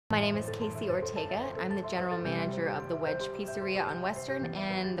My name is Casey Ortega. I'm the general manager of the Wedge Pizzeria on Western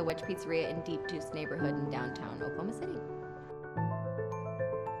and the Wedge Pizzeria in Deep Deuce neighborhood in downtown Oklahoma City.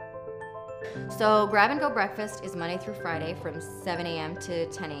 So grab and go breakfast is Monday through Friday from 7 a.m. to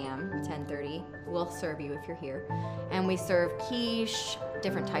 10 a.m., 10:30. We'll serve you if you're here. And we serve quiche,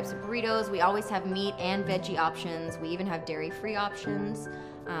 different types of burritos. We always have meat and veggie options. We even have dairy-free options,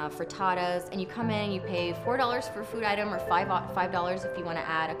 frittatas. And you come in and you pay $4 for a food item or $5 if you want to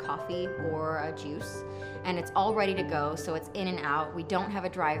add a coffee or a juice. And it's all ready to go, so it's in and out. We don't have a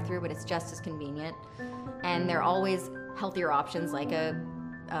drive-through, but it's just as convenient. And there are always healthier options like a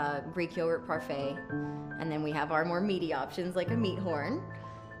Greek yogurt parfait, and then we have our more meaty options like a meat horn.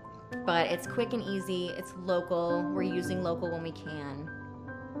 But it's quick and easy, it's local, we're using local when we can.